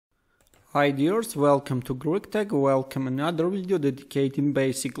Hi dears, welcome to grep. Welcome another video dedicated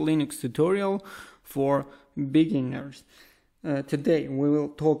basic Linux tutorial for beginners. Today we will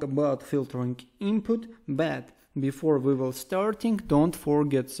talk about filtering input, but before we will starting, don't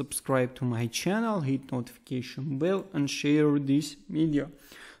forget subscribe to my channel, hit notification bell and share this video.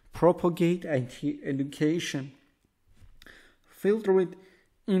 Propagate IT education. Filtered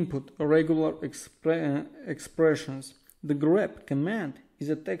input, regular expressions. The grep command is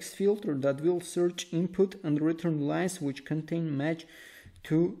a text filter that will search input and return lines which contain match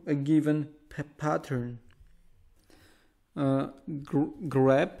to a given pattern.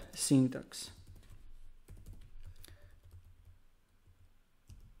 Grep syntax.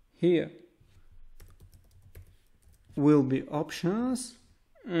 Here will be options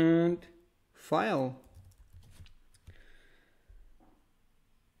and file.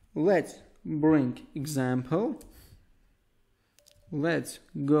 Let's bring example. Let's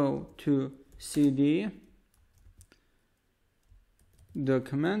go to CD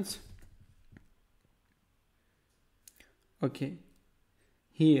documents. Okay,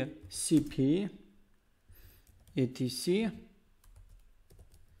 here cp etc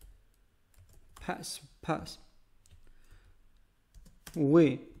pass.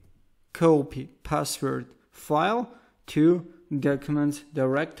 We copy password file to documents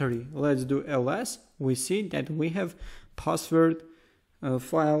directory. Let's do ls. We see that we have password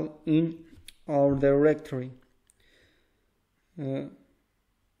file in our directory. The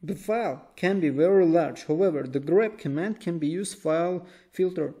file can be very large. However, the grep command can be used to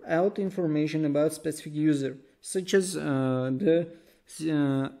filter out information about specific user, such as the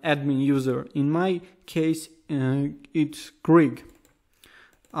admin user. In my case, it's Greg.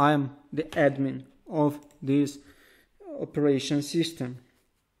 I'm the admin of this operation system.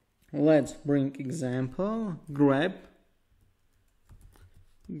 Let's bring example. Grep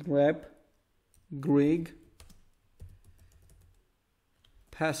Greg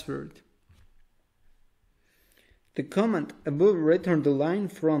password. The comment above returned the line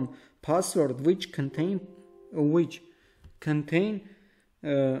from password which contain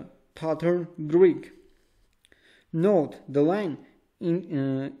pattern Greg. Note the line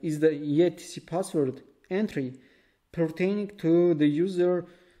is the etc password entry pertaining to the user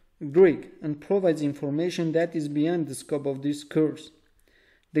Greg and provides information that is beyond the scope of this course.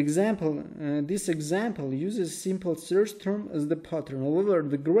 This example uses simple search term as the pattern. However,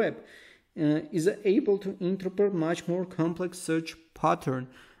 the grep is able to interpret much more complex search pattern.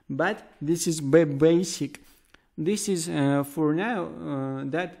 But this is basic. This is for now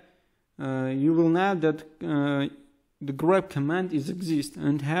that you will know that the grep command exists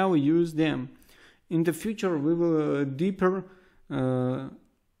and how we use them. In the future, we will deeper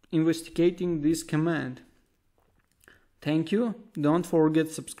investigating this command. Thank you. Don't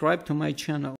forget subscribe to my channel.